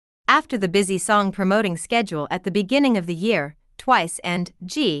After the busy song promoting schedule at the beginning of the year, Twice and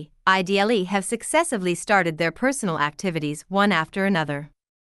I-DLE have successively started their personal activities one after another.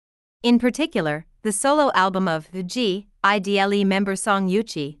 In particular, the solo album of the I-DLE member song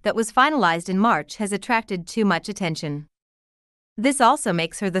Yuqi that was finalized in March has attracted too much attention. This also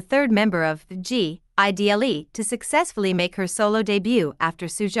makes her the third member of the I-DLE to successfully make her solo debut after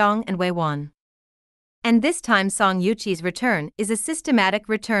Suzhong and Weiwan. And this time song Yuqi's return is a systematic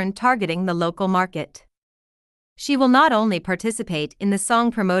return targeting the local market. She will not only participate in the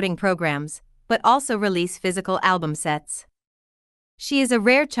song promoting programs, but also release physical album sets. She is a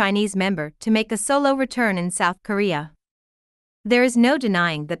rare Chinese member to make a solo return in South Korea. There is no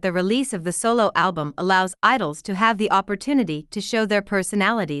denying that the release of the solo album allows idols to have the opportunity to show their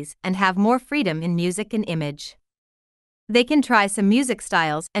personalities and have more freedom in music and image. They can try some music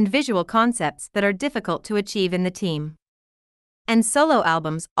styles and visual concepts that are difficult to achieve in the team. And solo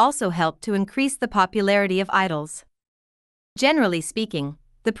albums also help to increase the popularity of idols. Generally speaking,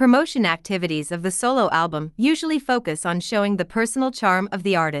 the promotion activities of the solo album usually focus on showing the personal charm of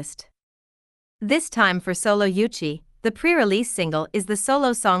the artist. This time for solo Yuqi, the pre-release single is the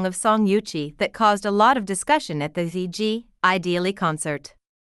solo song of Song Yuqi that caused a lot of discussion at the I-DLE concert.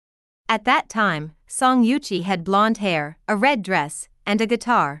 At that time, Song Yuqi had blonde hair, a red dress, and a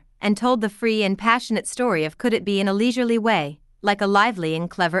guitar, and told the free and passionate story of could it be in a leisurely way, like a lively and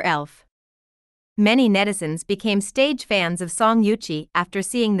clever elf. Many netizens became stage fans of Song Yuqi after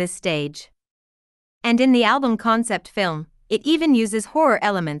seeing this stage. And in the album concept film, it even uses horror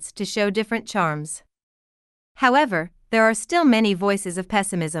elements to show different charms. However, there are still many voices of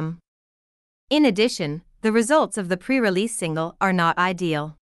pessimism. In addition, the results of the pre-release single are not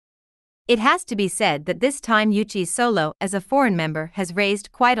ideal. It has to be said that this time Yuqi's solo as a foreign member has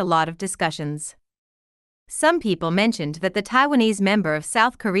raised quite a lot of discussions. Some people mentioned that the Taiwanese member of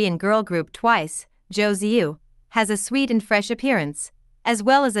South Korean girl group Twice, Ziyu, has a sweet and fresh appearance, as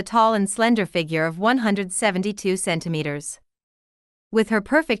well as a tall and slender figure of 172 centimeters. With her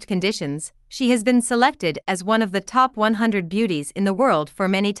perfect conditions, she has been selected as one of the top 100 beauties in the world for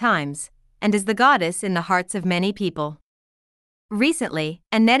many times, and is the goddess in the hearts of many people. Recently,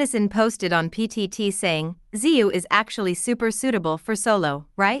 a netizen posted on PTT saying, "Ziyu is actually super suitable for solo,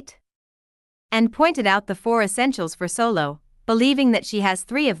 right?" and pointed out the 4 essentials for solo, believing that she has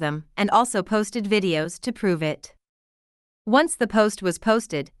 3 of them, and also posted videos to prove it. Once the post was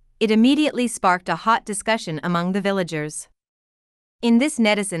posted, it immediately sparked a hot discussion among the villagers. In this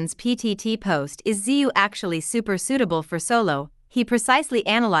netizen's PTT post, "Is Ziyu actually super suitable for solo?" he precisely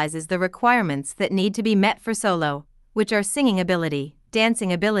analyzes the requirements that need to be met for solo, which are singing ability,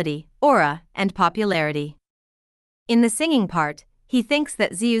 dancing ability, aura, and popularity. In the singing part, he thinks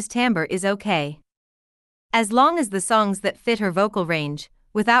that Ziyu's timbre is okay. As long as the songs that fit her vocal range,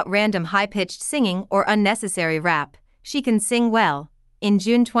 without random high-pitched singing or unnecessary rap, she can sing well. In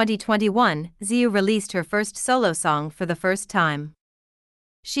June 2021, Ziyu released her first solo song for the first time.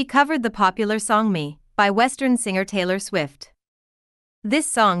 She covered the popular song Me by Western singer Taylor Swift. This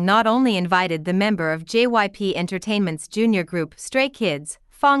song not only invited the member of JYP Entertainment's junior group Stray Kids,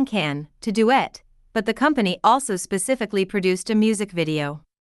 Fong Can, to duet, but the company also specifically produced a music video.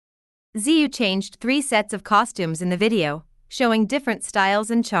 Ziyu changed 3 sets of costumes in the video, showing different styles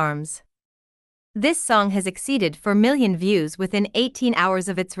and charms. This song has exceeded 4 million views within 18 hours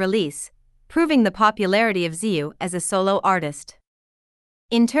of its release, proving the popularity of Ziyu as a solo artist.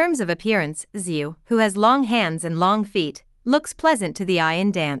 In terms of appearance, Ziyu, who has long hands and long feet, looks pleasant to the eye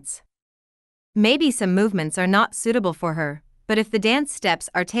in dance. Maybe some movements are not suitable for her, but if the dance steps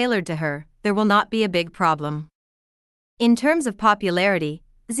are tailored to her, there will not be a big problem. In terms of popularity,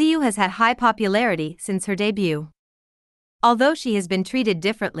 Ziyu has had high popularity since her debut. Although she has been treated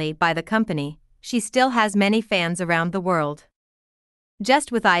differently by the company, she still has many fans around the world.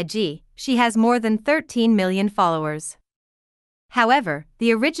 Just with IG, she has more than 13 million followers. However,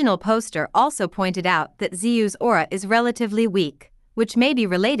 the original poster also pointed out that Ziyu's aura is relatively weak, which may be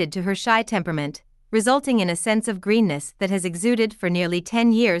related to her shy temperament, resulting in a sense of greenness that has exuded for nearly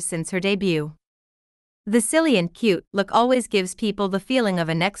 10 years since her debut. The silly and cute look always gives people the feeling of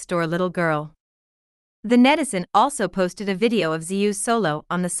a next-door little girl. The netizen also posted a video of Ziyu's solo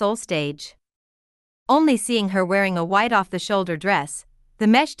on the Seoul stage. Only seeing her wearing a white off-the-shoulder dress, the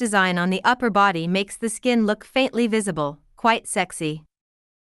mesh design on the upper body makes the skin look faintly visible, quite sexy.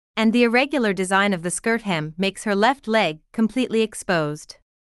 And the irregular design of the skirt hem makes her left leg completely exposed.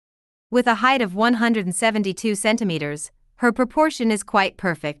 With a height of 172 centimeters, her proportion is quite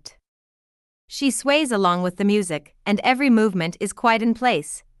perfect. She sways along with the music, and every movement is quite in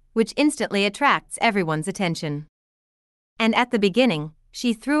place, which instantly attracts everyone's attention. And at the beginning,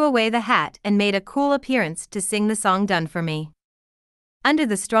 she threw away the hat and made a cool appearance to sing the song Done For Me. Under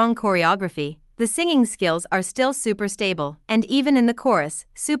the strong choreography, the singing skills are still super stable, and even in the chorus,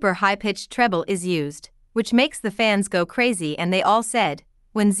 super high-pitched treble is used, which makes the fans go crazy, and they all said,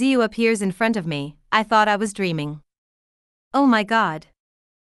 "When Ziyu appears in front of me, I thought I was dreaming. Oh my god.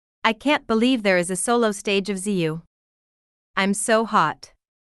 I can't believe there is a solo stage of Ziyu. I'm so hot.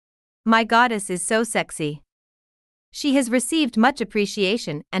 My goddess is so sexy." She has received much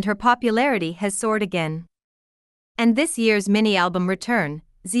appreciation and her popularity has soared again. And this year's mini-album Return,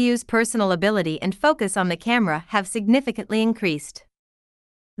 Ziyu's personal ability and focus on the camera have significantly increased.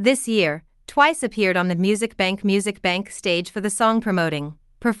 This year, Twice appeared on the Music Bank stage for the song promoting,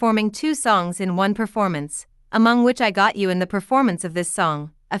 performing 2 songs in one performance, among which I Got You and the performance of this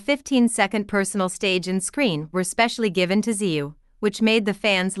song, a 15-second personal stage and screen were specially given to Ziyu, which made the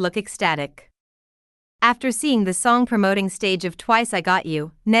fans look ecstatic. After seeing the song promoting stage of Twice I Got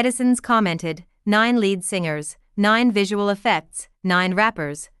You, netizens commented, 9 lead singers, 9 visual effects, 9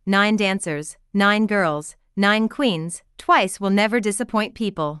 rappers, 9 dancers, 9 girls, 9 queens, Twice will never disappoint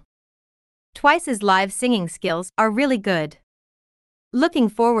people. Twice's live singing skills are really good. Looking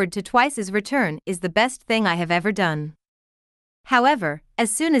forward to Twice's return is the best thing I have ever done. However,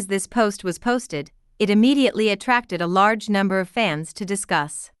 as soon as this post was posted, it immediately attracted a large number of fans to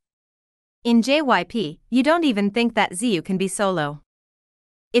discuss. In JYP, you don't even think that Ziyu can be solo.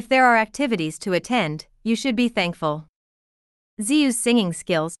 If there are activities to attend, you should be thankful. Ziyu's singing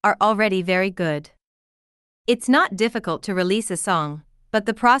skills are already very good. It's not difficult to release a song, but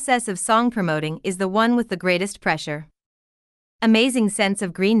the process of song promoting is the one with the greatest pressure. Amazing sense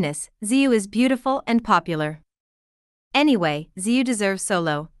of greenness, Ziyu is beautiful and popular. Anyway, Ziyu deserves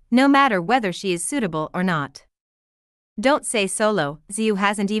solo, no matter whether she is suitable or not. Don't say solo, Ziyu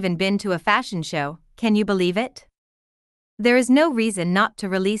hasn't even been to a fashion show, can you believe it? There is no reason not to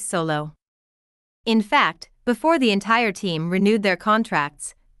release solo. In fact, before the entire team renewed their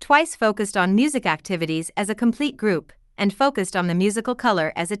contracts, Twice focused on music activities as a complete group, and focused on the musical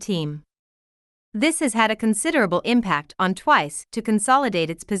color as a team. This has had a considerable impact on Twice to consolidate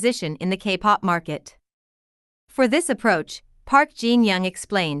its position in the K-pop market. For this approach, Park Jin-young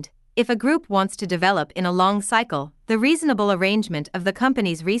explained, if a group wants to develop in a long cycle, the reasonable arrangement of the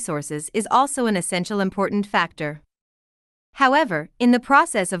company's resources is also an essential important factor. However, in the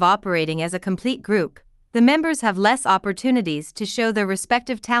process of operating as a complete group, the members have less opportunities to show their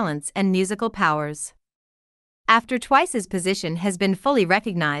respective talents and musical powers. After Twice's position has been fully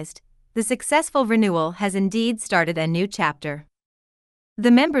recognized, the successful renewal has indeed started a new chapter.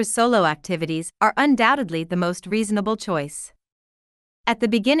 The members' solo activities are undoubtedly the most reasonable choice. At the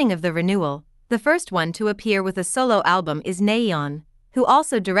beginning of the renewal, the first one to appear with a solo album is Nayeon, who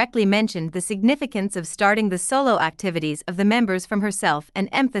also directly mentioned the significance of starting the solo activities of the members from herself and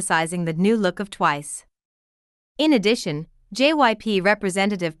emphasizing the new look of Twice. In addition, JYP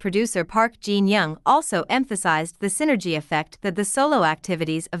representative producer Park Jin-young also emphasized the synergy effect that the solo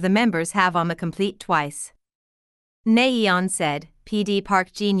activities of the members have on the complete Twice. Nayeon said, PD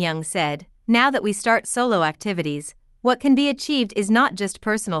Park Jin-young said, now that we start solo activities, what can be achieved is not just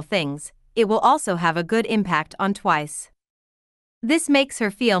personal things, it will also have a good impact on Twice. This makes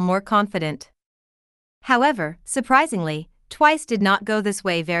her feel more confident. However, surprisingly, Twice did not go this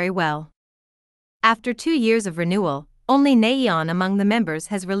way very well. After 2 years of renewal, only Nayeon among the members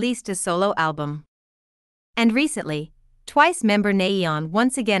has released a solo album. And recently, Twice member Nayeon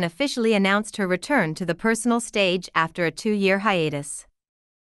once again officially announced her return to the personal stage after a 2-year hiatus.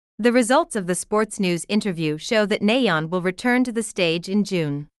 The results of the Sports News interview show that Nayeon will return to the stage in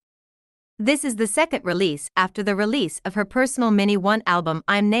June. This is the second release after the release of her personal mini-1 album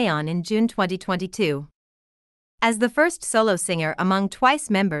I'm Nayeon in June 2022. As the first solo singer among Twice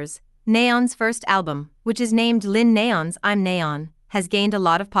members, Nayeon's first album, which is named Lin Nayeon's I'm Nayeon, has gained a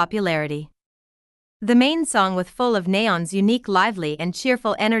lot of popularity. The main song with full of Nayeon's unique lively and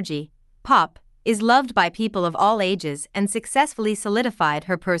cheerful energy, Pop, is loved by people of all ages and successfully solidified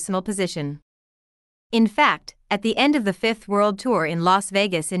her personal position. In fact, at the end of the 5th World Tour in Las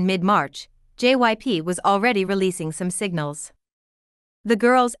Vegas in mid-March, JYP was already releasing some signals. The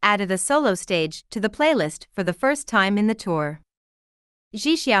girls added a solo stage to the playlist for the first time in the tour.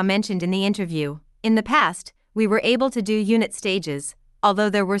 Jixiao mentioned in the interview, in the past, we were able to do unit stages, although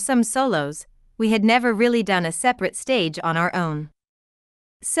there were some solos, we had never really done a separate stage on our own.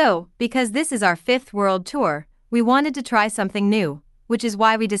 So, because this is our 5th World Tour, we wanted to try something new, which is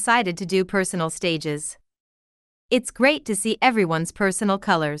why we decided to do personal stages. It's great to see everyone's personal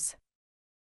colors.